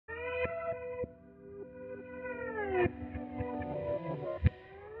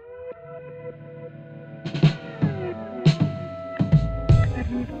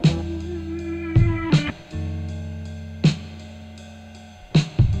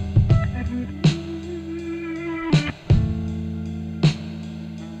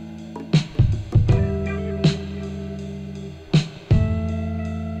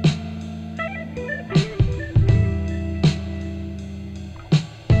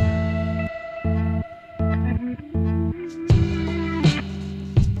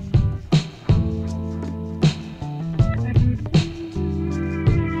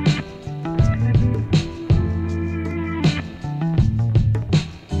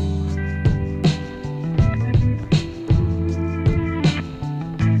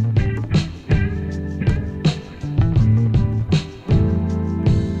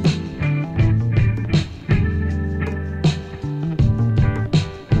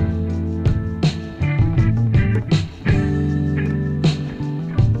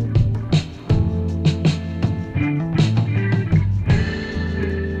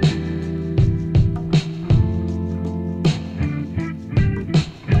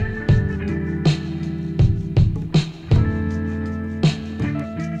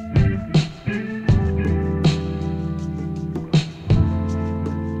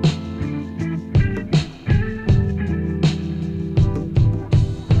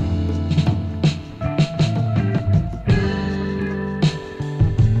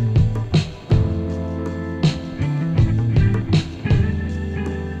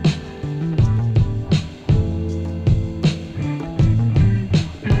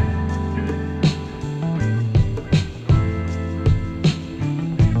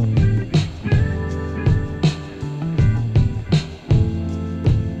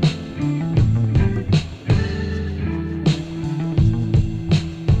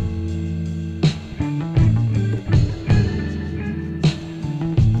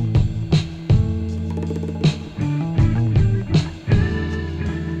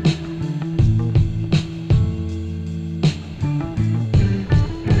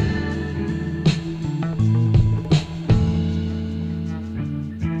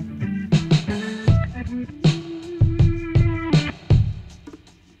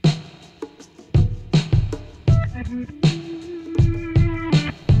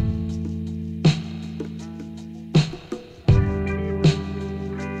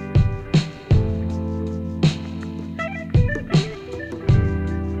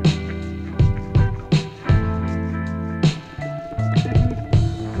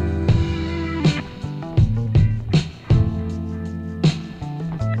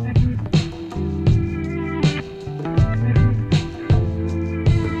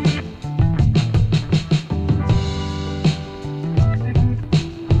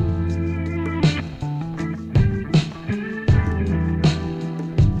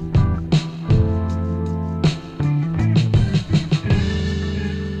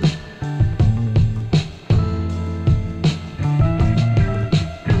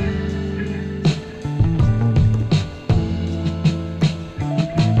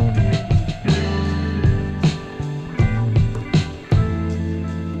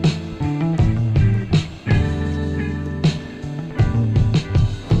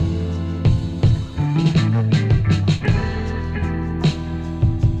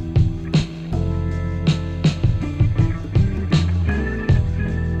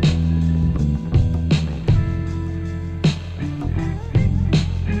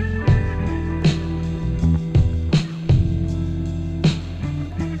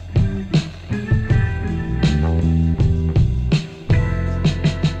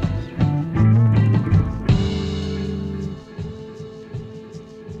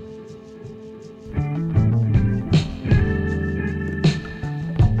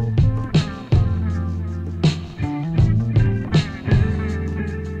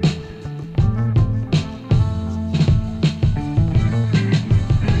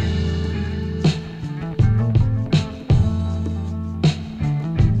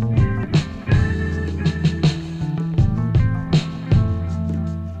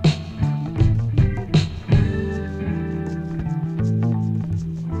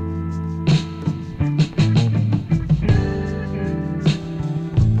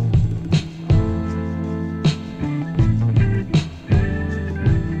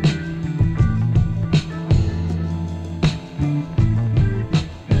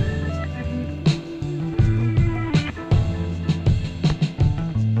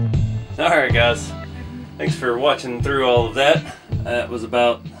Alright guys, thanks for watching through all of that. That was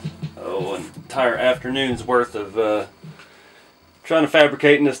about an entire afternoon's worth of trying to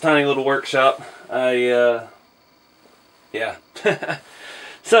fabricate in this tiny little workshop. Yeah.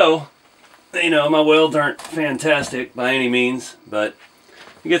 So, you know, my welds aren't fantastic by any means, but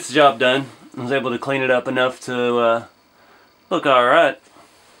it gets the job done. I was able to clean it up enough to look alright.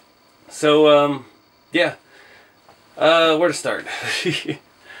 So, yeah. Where to start?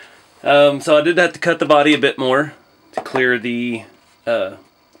 So I did have to cut the body a bit more to clear the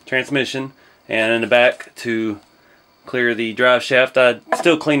transmission, and in the back to clear the drive shaft. I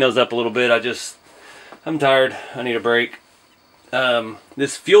still clean those up a little bit. I'm tired. I need a break.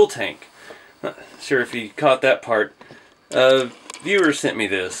 This fuel tank. Not sure if you caught that part. Viewer sent me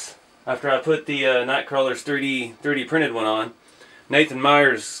this after I put the Nightcrawler's 3D printed one on. Nathan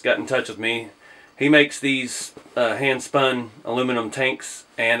Myers got in touch with me. He makes these hand-spun aluminum tanks,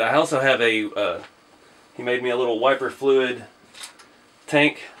 and I also have a, he made me a little wiper fluid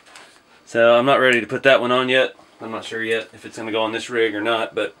tank. So I'm not ready to put that one on yet. I'm not sure yet if it's going to go on this rig or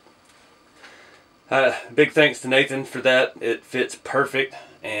not, but big thanks to Nathan for that. It fits perfect,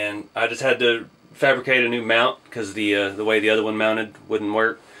 and I just had to fabricate a new mount because the way the other one mounted wouldn't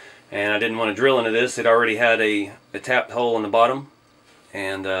work, and I didn't want to drill into this. It already had a tapped hole in the bottom,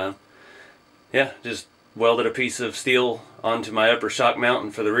 and yeah, just welded a piece of steel onto my upper shock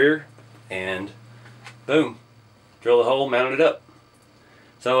mounting for the rear, and boom, drill a hole, mounted it up.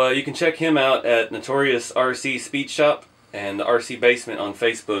 So you can check him out at Notorious RC Speed Shop and the RC Basement on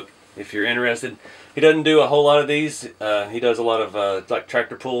Facebook if you're interested. He doesn't do a whole lot of these. He does a lot of like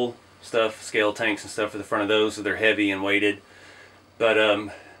tractor pull stuff, scale tanks and stuff for the front of those, so they're heavy and weighted. But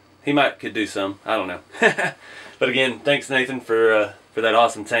he could do some. I don't know. But again, thanks Nathan for that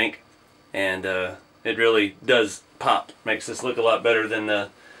awesome tank. And it really does pop. Makes this look a lot better than the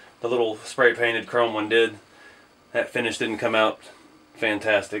little spray painted chrome one did. That finish didn't come out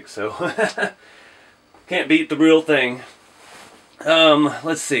fantastic, so can't beat the real thing.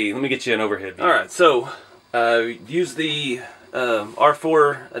 Let's see, let me get you an overhead view. Alright, so use the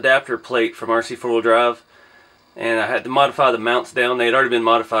R4 adapter plate from RC 4-wheel drive, and I had to modify the mounts down. They had already been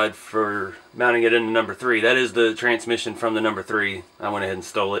modified for mounting it into number 3. That is the transmission from the number 3. I went ahead and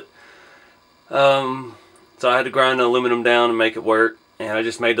stole it. So I had to grind the aluminum down and make it work, and I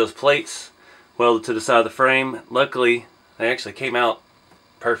just made those plates welded to the side of the frame. Luckily, they actually came out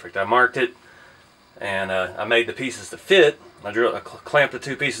perfect. I marked it, and I made the pieces to fit. I clamped the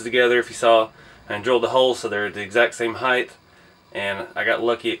two pieces together, if you saw, and drilled the holes so they're the exact same height, and I got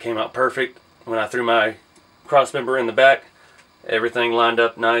lucky. It came out perfect. When I threw my cross member in the back, everything lined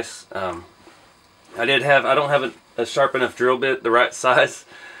up nice. I don't have a sharp enough drill bit, the right size,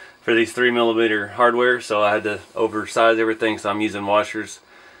 for these 3mm hardware, so I had to oversize everything, so I'm using washers.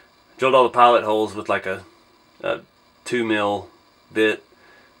 Drilled all the pilot holes with like a 2mm bit,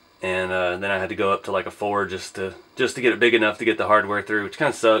 and then I had to go up to like a 4 just to get it big enough to get the hardware through, which kind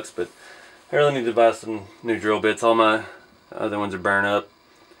of sucks, but I really need to buy some new drill bits. All my other ones are burned up.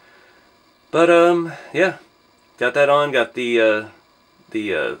 But yeah, got that on. Got the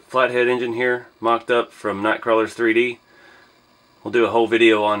flathead engine here mocked up from Nightcrawler's 3D. We'll do a whole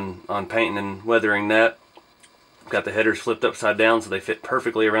video on painting and weathering that. Got the headers flipped upside down so they fit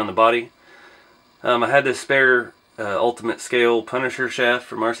perfectly around the body. I had this spare Ultimate Scale Punisher shaft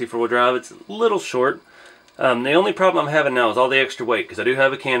from RC 4-wheel drive. It's a little short. The only problem I'm having now is all the extra weight, because I do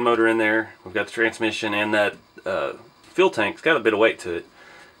have a can motor in there. We've got the transmission, and that fuel tank's got a bit of weight to it.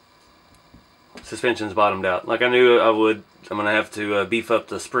 Suspension's bottomed out. Like I knew I would. I'm going to have to beef up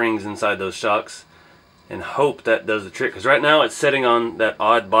the springs inside those shocks and hope that does the trick, because right now it's setting on that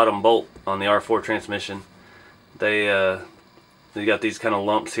odd bottom bolt on the R4 transmission. They got these kind of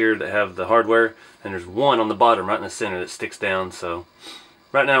lumps here that have the hardware, and there's one on the bottom right in the center that sticks down. So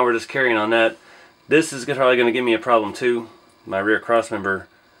right now we're just carrying on that. This is probably going to give me a problem too. My rear cross member,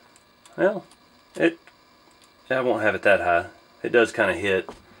 well, I won't have it that high. It does kind of hit,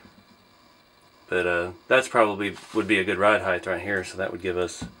 but that's probably would be a good ride height right here, so that would give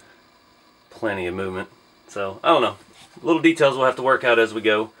us plenty of movement. So I don't know, little details we'll have to work out as we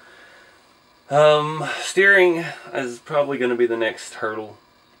go. Steering is probably going to be the next hurdle.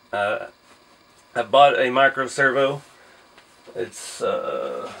 I bought a micro servo. It's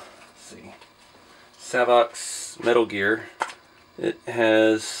let's see, Savox Metal Gear. It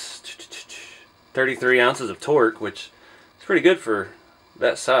has 33 ounces of torque, which is pretty good for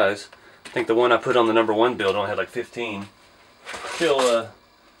that size. I think the one I put on the number 1 build only had like 15. Still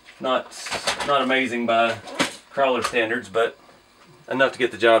not amazing by crawler standards, but enough to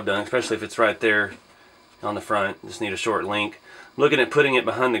get the job done, especially if it's right there on the front. Just need a short link. I'm looking at putting it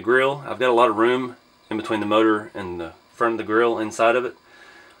behind the grill. I've got a lot of room in between the motor and the front of the grill inside of it.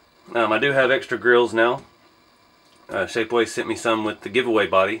 I do have extra grills now. Shapeways sent me some with the giveaway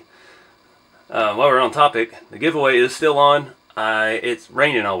body. While we're on topic, the giveaway is still on. It's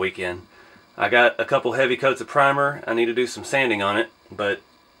raining all weekend. I got a couple heavy coats of primer. I need to do some sanding on it, but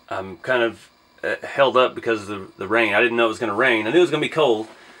I'm kind of held up because of the rain. I didn't know it was going to rain. I knew it was going to be cold.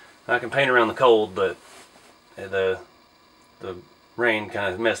 I can paint around the cold, but the rain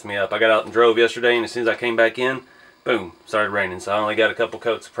kind of messed me up. I got out and drove yesterday, and as soon as I came back in, boom, started raining. So I only got a couple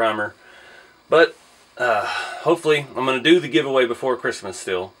coats of primer. But hopefully I'm going to do the giveaway before Christmas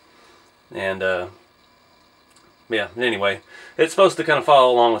still. And yeah, anyway, it's supposed to kind of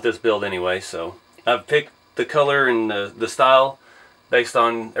follow along with this build anyway. So I've picked the color and the style based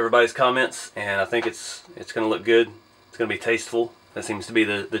on everybody's comments, and I think it's going to look good. It's going to be tasteful. That seems to be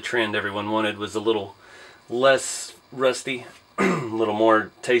the trend everyone wanted, was a little less rusty, a little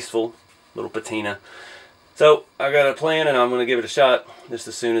more tasteful, a little patina. So I got a plan, and I'm going to give it a shot just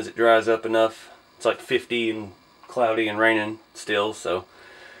as soon as it dries up enough. It's like 50 and cloudy and raining still, so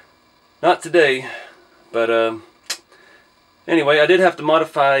not today. But anyway, I did have to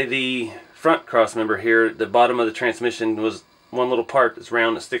modify the front cross member here. The bottom of the transmission was one little part that's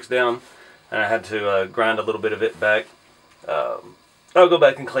round that sticks down, and I had to grind a little bit of it back. I'll go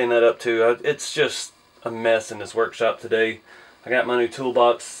back and clean that up too. It's just a mess in this workshop today. I got my new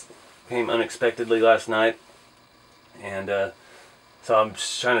toolbox, came unexpectedly last night, and so I'm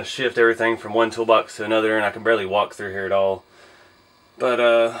just trying to shift everything from one toolbox to another, and I can barely walk through here at all. But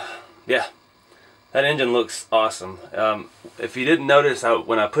yeah, that engine looks awesome. If you didn't notice,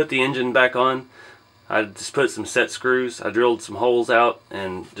 when I put the engine back on, I just put some set screws. I drilled some holes out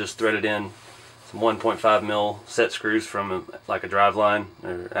and just threaded in some 1.5 mil set screws from like a drive line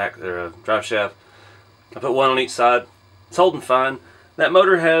or a drive shaft. I put one on each side. It's holding fine. That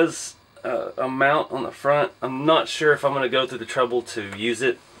motor has a mount on the front. I'm not sure if I'm going to go through the trouble to use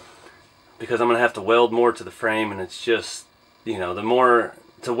it, because I'm going to have to weld more to the frame, and it's just, you know, the more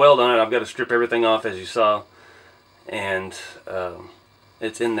to weld on it, I've got to strip everything off, as you saw, and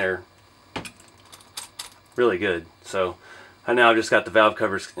it's in there really good. So I now just got the valve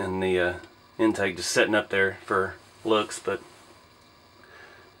covers and the intake just setting up there for looks, but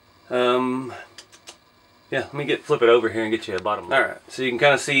yeah, let me flip it over here and get you a bottom look. Alright, so you can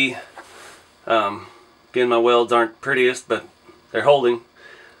kind of see, again, my welds aren't prettiest, but they're holding.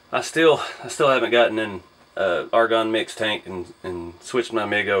 I still haven't gotten in argon mix tank and switched my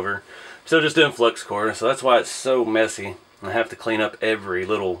MIG over. I'm still just doing flux core, so that's why it's so messy. I have to clean up every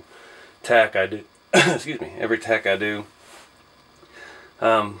little tack I do. Excuse me, every tack I do.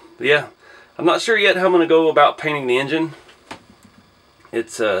 But yeah, I'm not sure yet how I'm going to go about painting the engine.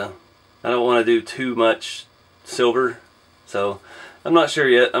 It's I don't want to do too much silver, so I'm not sure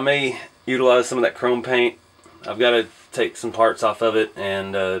yet. I may utilize some of that chrome paint. I've got to take some parts off of it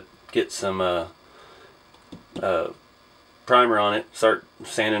and get some primer on it, start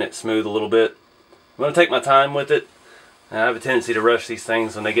sanding it smooth a little bit. I'm going to take my time with it. I have a tendency to rush these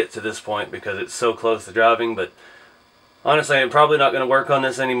things when they get to this point because it's so close to driving, but honestly, I'm probably not going to work on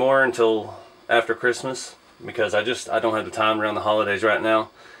this anymore until after Christmas, because I don't have the time around the holidays right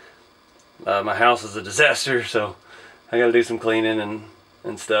now. My house is a disaster, so I got to do some cleaning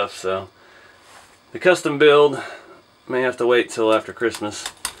and stuff. So the custom build may have to wait till after Christmas,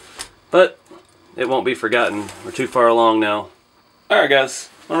 but it won't be forgotten. We're too far along now. Alright guys,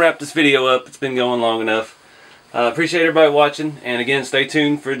 I'll wrap this video up. It's been going long enough. Appreciate everybody watching, and again, stay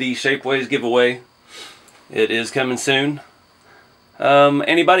tuned for the Shapeways giveaway. It is coming soon.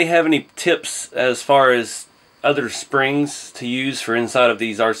 Anybody have any tips as far as other springs to use for inside of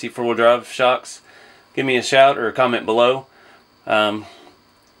these RC four-wheel drive shocks? Give me a shout or a comment below.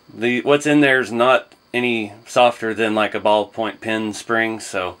 What's in there is not any softer than like a ballpoint pen spring,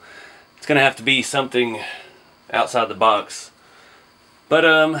 so it's gonna have to be something outside the box. But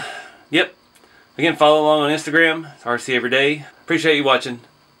yep. Again, follow along on Instagram. It's RC Everyday. Appreciate you watching.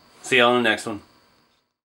 See y'all on the next one.